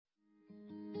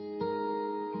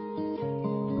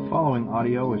following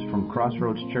audio is from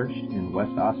CrossRoads Church in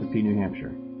West Ossipee, New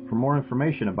Hampshire. For more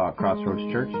information about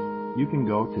CrossRoads Church, you can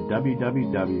go to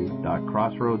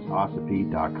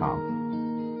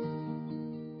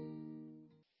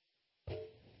www.crossroadsossipee.com.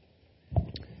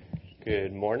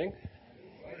 Good morning.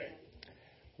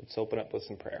 Let's open up with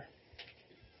some prayer.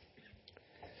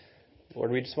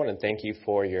 Lord, we just want to thank you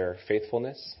for your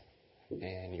faithfulness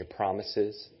and your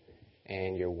promises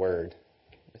and your word.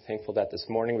 We're thankful that this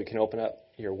morning we can open up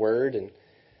your word and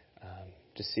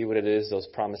just see what it is those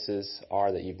promises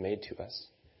are that you've made to us.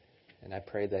 And I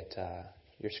pray that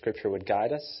your scripture would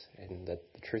guide us and that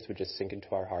the truth would just sink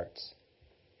into our hearts.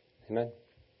 Amen.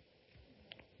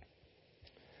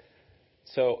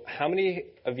 So how many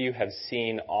of you have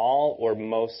seen all or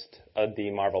most of the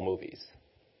Marvel movies?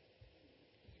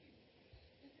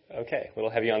 Okay, we'll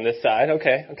have you on this side.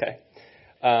 Okay.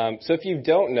 So if you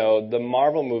don't know, the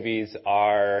Marvel movies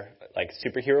are like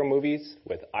superhero movies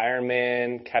with Iron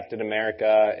Man, Captain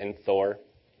America, and Thor.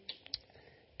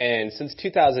 And since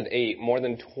 2008, more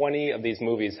than 20 of these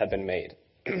movies have been made.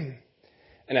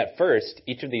 And at first,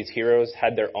 each of these heroes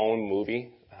had their own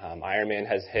movie. Iron Man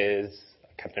has his,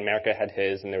 Captain America had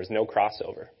his, and there was no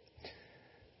crossover.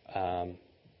 And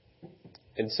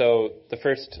so the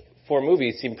first four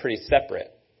movies seemed pretty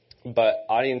separate. But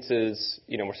audiences,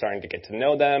 were starting to get to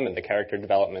know them and the character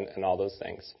development and all those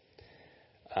things.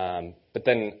 But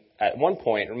then at one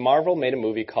point, Marvel made a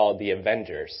movie called The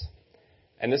Avengers.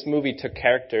 And this movie took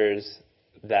characters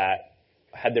that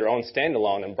had their own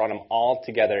standalone and brought them all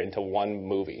together into one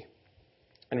movie.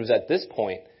 And it was at this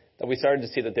point that we started to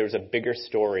see that there was a bigger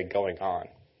story going on.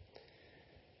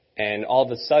 And all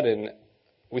of a sudden,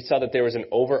 we saw that there was an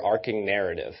overarching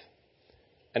narrative.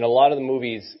 And a lot of the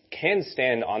movies can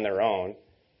stand on their own,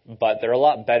 but they're a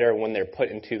lot better when they're put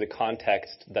into the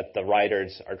context that the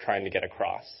writers are trying to get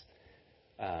across.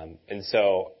 And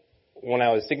so when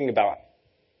I was thinking about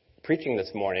preaching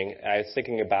this morning, I was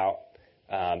thinking about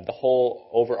the whole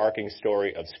overarching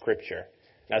story of Scripture.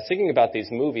 And I was thinking about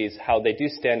these movies, how they do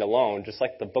stand alone, just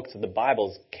like the books of the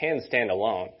Bibles can stand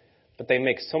alone, but they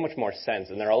make so much more sense,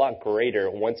 and they're a lot greater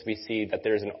once we see that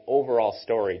there's an overall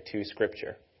story to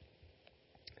Scripture.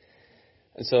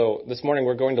 And so this morning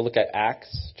we're going to look at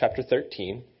Acts chapter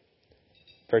 13,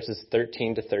 verses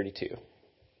 13 to 32,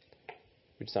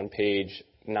 which is on page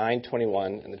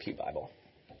 921 in the Pew Bible.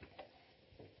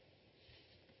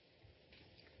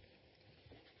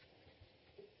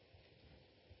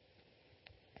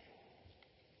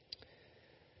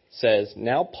 It says,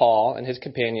 "Now Paul and his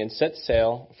companions set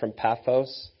sail from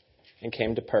Paphos and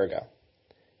came to Perga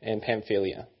and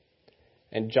Pamphylia.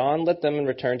 And John let them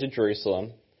return to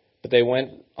Jerusalem. But they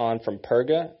went on from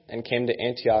Perga and came to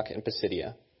Antioch in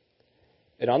Pisidia.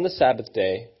 And on the Sabbath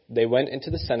day, they went into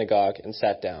the synagogue and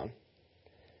sat down.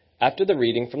 After the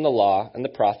reading from the law and the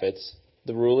prophets,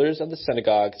 the rulers of the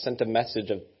synagogue sent a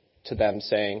message to them,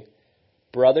 saying,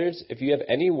 'Brothers, if you have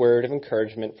any word of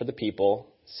encouragement for the people,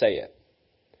 say it.'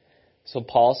 So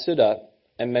Paul stood up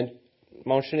and,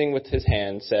 motioning with his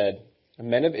hand, said,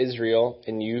 'Men of Israel,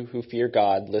 and you who fear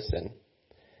God, listen.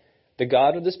 The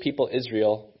God of this people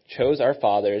Israel chose our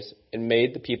fathers and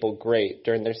made the people great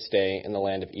during their stay in the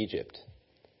land of Egypt.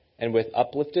 And with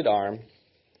uplifted arm,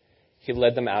 he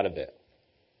led them out of it.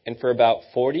 And for about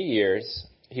 40 years,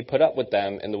 he put up with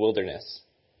them in the wilderness.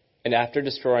 And after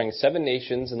destroying 7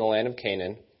 nations in the land of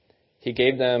Canaan, he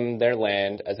gave them their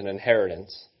land as an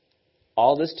inheritance.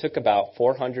 All this took about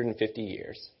 450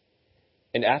 years.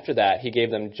 And after that, he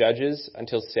gave them judges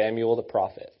until Samuel the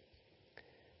prophet.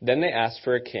 Then they asked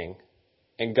for a king.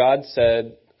 And God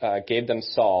gave them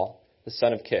Saul, the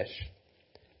son of Kish,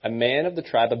 a man of the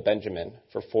tribe of Benjamin,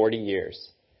 for 40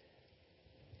 years.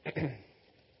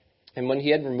 And when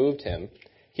he had removed him,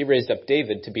 he raised up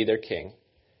David to be their king,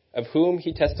 of whom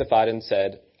he testified and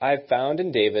said, 'I have found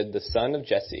in David the son of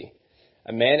Jesse,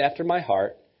 a man after my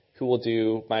heart, who will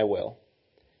do my will.'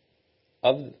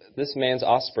 Of this man's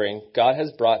offspring, God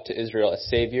has brought to Israel a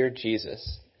Savior,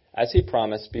 Jesus, as he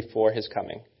promised before his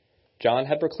coming. John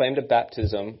had proclaimed a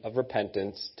baptism of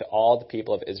repentance to all the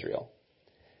people of Israel.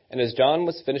 And as John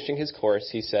was finishing his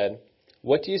course, he said,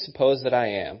 'What do you suppose that I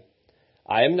am?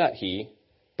 I am not he,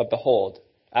 but behold,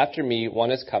 after me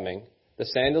one is coming, the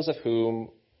sandals of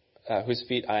whose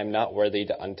feet I am not worthy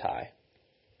to untie.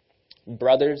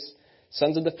 Brothers,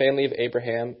 sons of the family of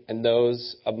Abraham, and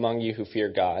those among you who fear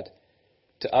God,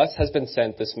 to us has been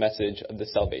sent this message of the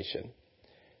salvation.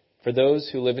 For those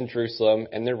who live in Jerusalem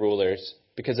and their rulers,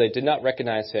 because they did not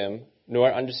recognize him,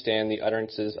 nor understand the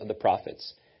utterances of the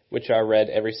prophets, which are read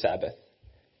every Sabbath,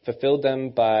 fulfilled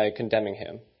them by condemning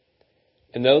him.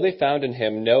 And though they found in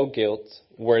him no guilt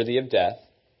worthy of death,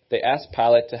 they asked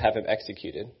Pilate to have him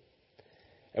executed.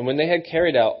 And when they had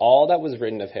carried out all that was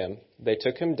written of him, they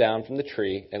took him down from the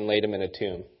tree and laid him in a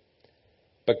tomb.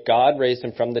 But God raised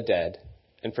him from the dead,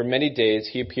 and for many days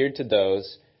he appeared to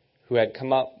those who had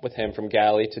come up with him from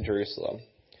Galilee to Jerusalem,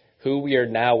 who we are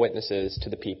now witnesses to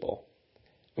the people.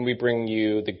 And we bring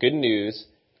you the good news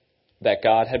that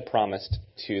God had promised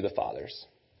to the fathers.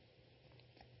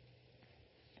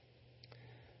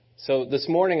 So this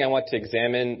morning I want to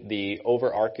examine the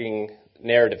overarching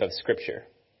narrative of Scripture.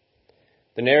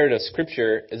 The narrative of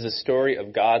Scripture is the story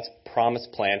of God's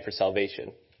promised plan for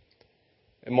salvation.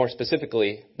 And more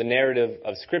specifically, the narrative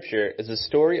of Scripture is the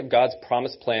story of God's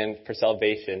promised plan for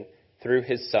salvation through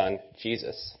his Son,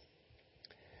 Jesus.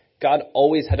 God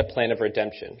always had a plan of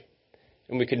redemption,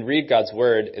 and we can read God's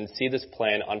Word and see this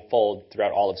plan unfold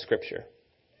throughout all of Scripture.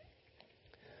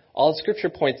 All of Scripture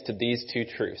points to these two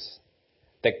truths: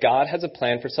 that God has a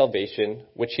plan for salvation,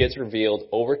 which he has revealed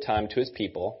over time to his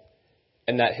people,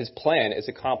 and that his plan is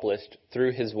accomplished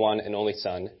through his one and only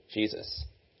Son, Jesus.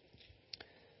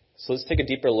 So let's take a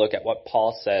deeper look at what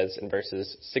Paul says in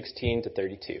verses 16 to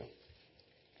 32.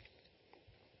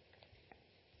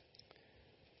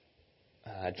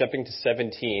 Jumping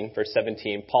to verse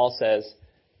 17, Paul says,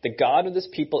 "The God of this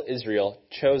people Israel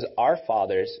chose our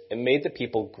fathers and made the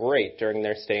people great during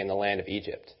their stay in the land of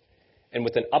Egypt. And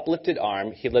with an uplifted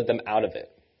arm, he led them out of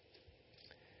it."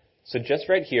 So just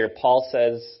right here, Paul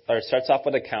starts off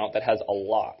with an account that has a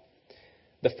lot.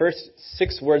 The first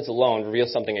 6 words alone reveal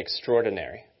something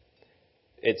extraordinary.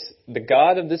 It's the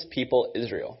God of this people,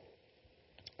 Israel.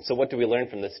 So what do we learn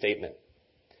from this statement?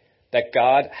 That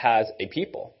God has a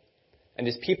people, and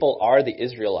his people are the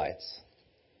Israelites.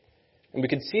 And we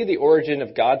can see the origin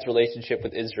of God's relationship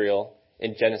with Israel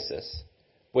in Genesis,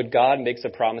 when God makes a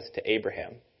promise to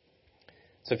Abraham.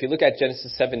 So if you look at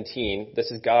Genesis 17,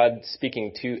 this is God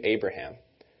speaking to Abraham.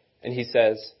 And he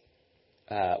says,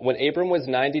 "When Abram was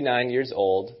 99 years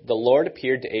old, the Lord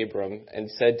appeared to Abram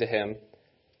and said to him,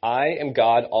 'I am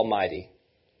God Almighty.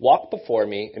 Walk before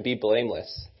me and be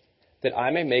blameless, that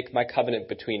I may make my covenant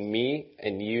between me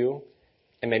and you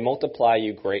and may multiply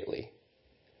you greatly.'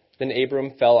 Then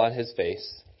Abram fell on his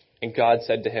face, and God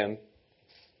said to him,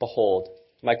 'Behold,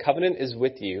 my covenant is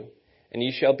with you, and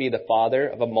you shall be the father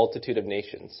of a multitude of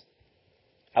nations.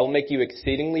 I will make you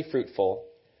exceedingly fruitful,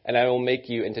 and I will make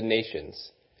you into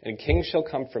nations, and kings shall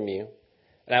come from you,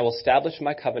 and I will establish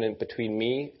my covenant between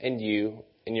me and you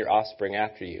and your offspring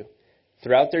after you,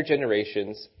 throughout their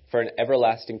generations, for an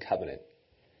everlasting covenant,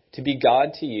 to be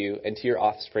God to you and to your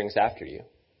offsprings after you.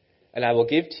 And I will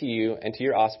give to you and to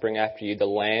your offspring after you the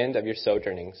land of your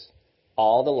sojournings,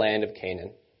 all the land of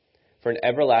Canaan. For an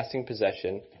everlasting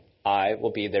possession, I will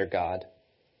be their God.'"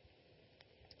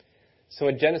 So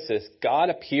in Genesis, God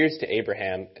appears to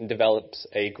Abraham and develops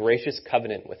a gracious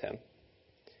covenant with him.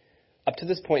 Up to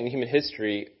this point in human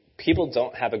history, people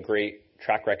don't have a great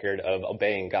track record of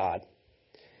obeying God.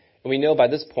 And we know by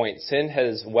this point, sin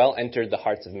has well entered the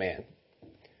hearts of man.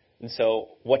 And so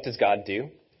what does God do?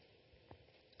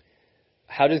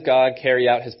 How does God carry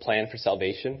out his plan for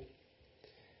salvation?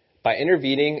 By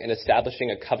intervening and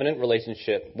establishing a covenant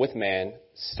relationship with man,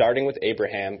 starting with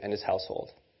Abraham and his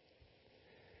household.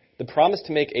 The promise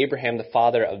to make Abraham the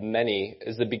father of many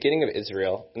is the beginning of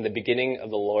Israel and the beginning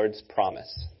of the Lord's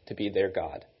promise to be their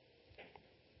God.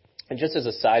 And just as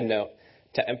a side note,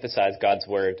 to emphasize God's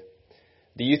word,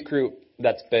 the youth group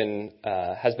has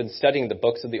been studying the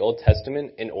books of the Old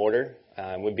Testament in order.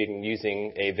 We've been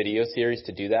using a video series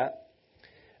to do that.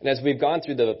 And as we've gone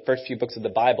through the first few books of the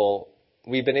Bible,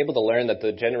 we've been able to learn that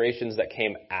the generations that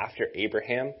came after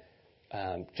Abraham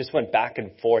just went back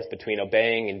and forth between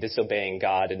obeying and disobeying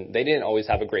God, and they didn't always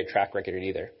have a great track record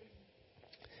either.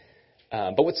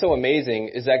 But what's so amazing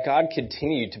is that God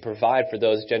continued to provide for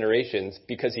those generations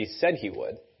because he said he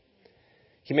would.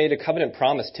 He made a covenant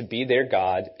promise to be their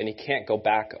God, and he can't go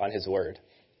back on his word.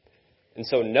 And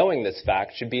so knowing this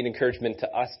fact should be an encouragement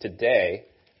to us today,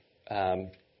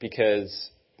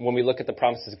 because when we look at the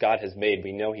promises God has made,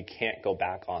 we know he can't go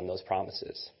back on those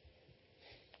promises.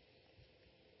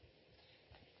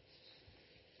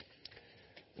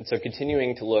 And so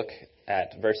continuing to look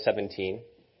at verse 17.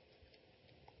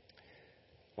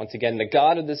 Once again, the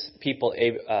God of this people,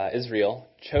 Israel,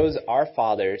 chose our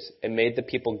fathers and made the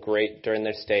people great during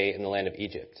their stay in the land of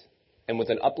Egypt. And with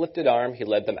an uplifted arm, he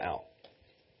led them out.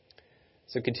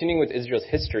 So continuing with Israel's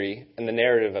history and the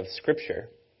narrative of Scripture,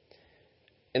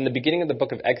 in the beginning of the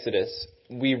book of Exodus,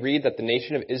 we read that the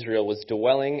nation of Israel was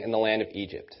dwelling in the land of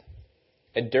Egypt.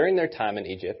 And during their time in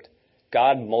Egypt,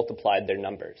 God multiplied their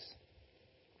numbers.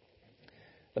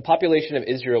 The population of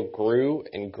Israel grew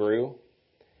and grew,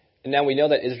 And now we know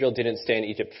that Israel didn't stay in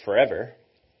Egypt forever,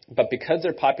 but because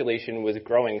their population was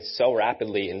growing so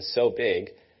rapidly and so big,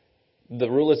 the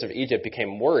rulers of Egypt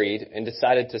became worried and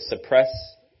decided to suppress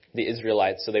the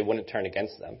Israelites so they wouldn't turn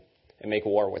against them and make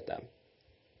war with them.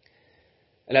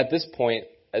 And at this point,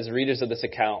 as readers of this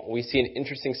account, we see an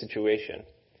interesting situation.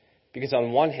 Because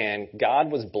on one hand, God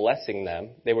was blessing them.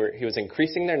 He was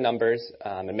increasing their numbers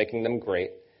and making them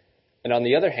great. And on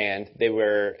the other hand, they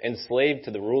were enslaved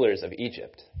to the rulers of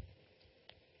Egypt.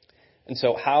 And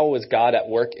so how was God at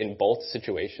work in both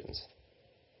situations?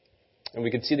 And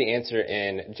we can see the answer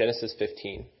in Genesis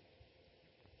 15.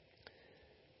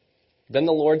 Then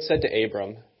the Lord said to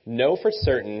Abram, "Know for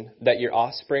certain that your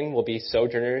offspring will be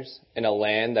sojourners in a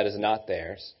land that is not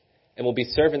theirs, and will be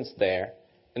servants there,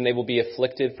 and they will be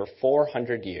afflicted for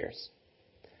 400 years.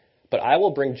 But I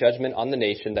will bring judgment on the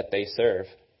nation that they serve,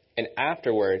 and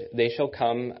afterward they shall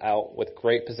come out with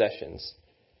great possessions.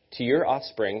 To your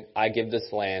offspring I give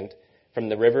this land, from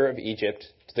the river of Egypt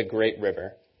to the great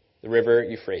river, the river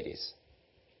Euphrates."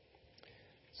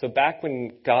 So back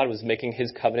when God was making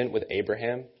his covenant with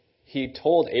Abraham, he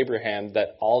told Abraham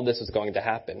that all this was going to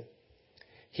happen.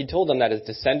 He told him that his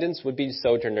descendants would be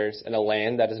sojourners in a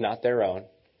land that is not their own,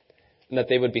 and that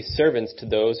they would be servants to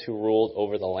those who ruled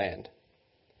over the land.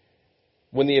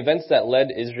 When the events that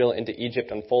led Israel into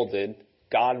Egypt unfolded,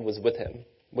 God was with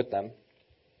them.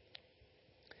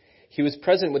 He was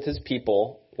present with his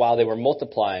people while they were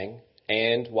multiplying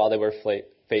and while they were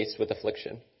faced with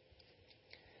affliction.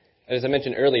 And as I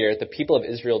mentioned earlier, the people of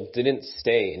Israel didn't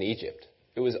stay in Egypt.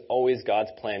 It was always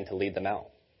God's plan to lead them out.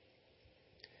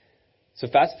 So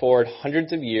fast forward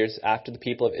hundreds of years after the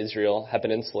people of Israel have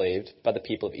been enslaved by the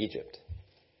people of Egypt.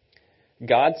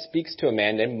 God speaks to a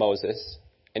man named Moses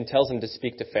and tells him to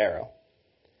speak to Pharaoh.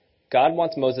 God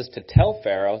wants Moses to tell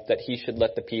Pharaoh that he should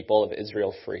let the people of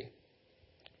Israel free.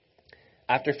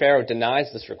 After Pharaoh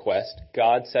denies this request,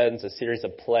 God sends a series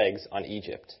of plagues on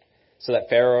Egypt so that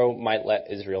Pharaoh might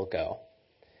let Israel go.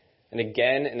 And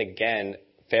again,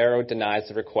 Pharaoh denies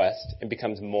the request and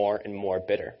becomes more and more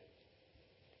bitter.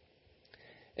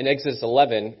 In Exodus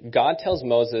 11, God tells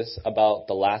Moses about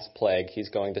the last plague he's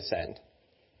going to send.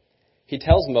 He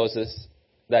tells Moses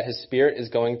that his spirit is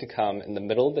going to come in the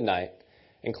middle of the night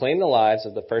and claim the lives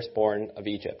of the firstborn of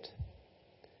Egypt.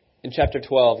 In chapter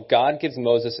 12, God gives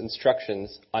Moses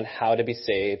instructions on how to be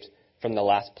saved from the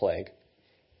last plague.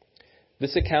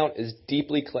 This account is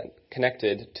deeply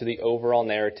connected to the overall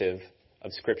narrative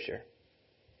of Scripture.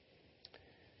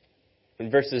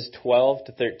 In verses 12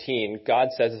 to 13, God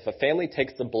says if a family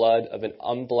takes the blood of an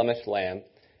unblemished lamb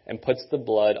and puts the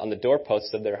blood on the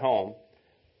doorposts of their home,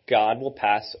 God will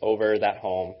pass over that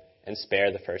home and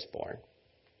spare the firstborn.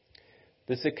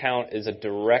 This account is a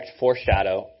direct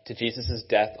foreshadow to Jesus'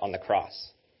 death on the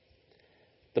cross.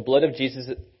 The blood of Jesus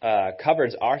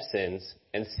covers our sins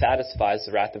and satisfies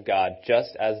the wrath of God,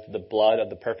 just as the blood of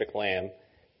the perfect lamb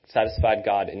satisfied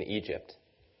God in Egypt.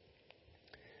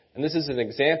 And this is an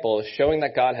example showing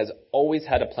that God has always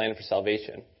had a plan for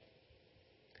salvation.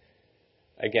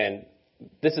 Again,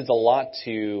 this is a lot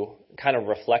to kind of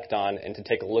reflect on and to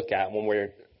take a look at when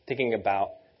we're thinking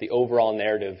about the overall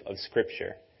narrative of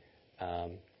Scripture.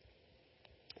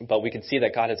 But we can see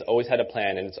that God has always had a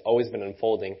plan and it's always been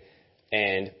unfolding.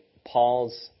 And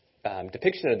Paul's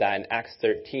depiction of that in Acts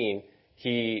 13,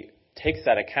 he takes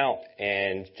that account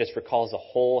and just recalls the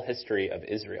whole history of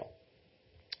Israel.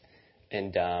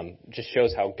 And just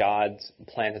shows how God's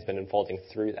plan has been unfolding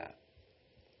through that.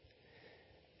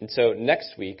 And so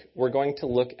next week, we're going to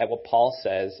look at what Paul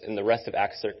says in the rest of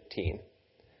Acts 13.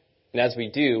 And as we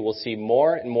do, we'll see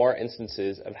more and more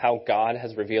instances of how God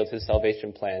has revealed his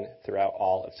salvation plan throughout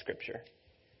all of Scripture.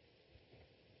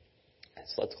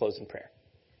 So let's close in prayer.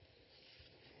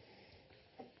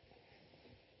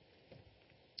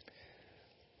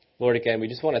 Lord, again, we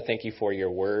just want to thank you for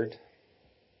your word.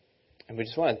 And we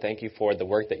just want to thank you for the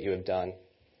work that you have done.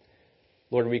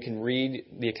 Lord, we can read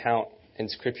the account in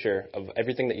Scripture of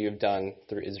everything that you have done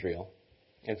through Israel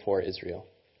and for Israel.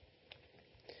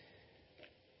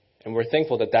 And we're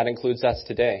thankful that that includes us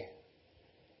today.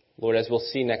 Lord, as we'll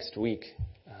see next week,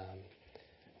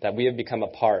 that we have become a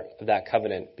part of that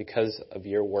covenant because of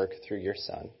your work through your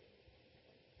Son.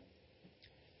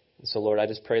 And so, Lord, I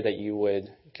just pray that you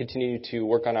would continue to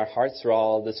work on our hearts through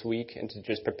all this week and to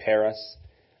just prepare us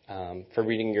for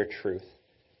reading your truth.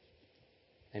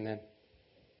 Amen.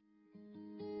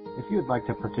 If you would like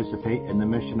to participate in the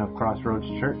mission of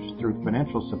CrossRoads Church through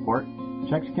financial support,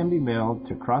 checks can be mailed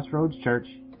to CrossRoads Church,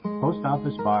 Post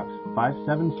Office Box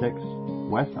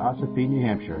 576, West Ossipee, New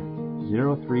Hampshire,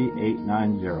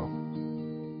 03890.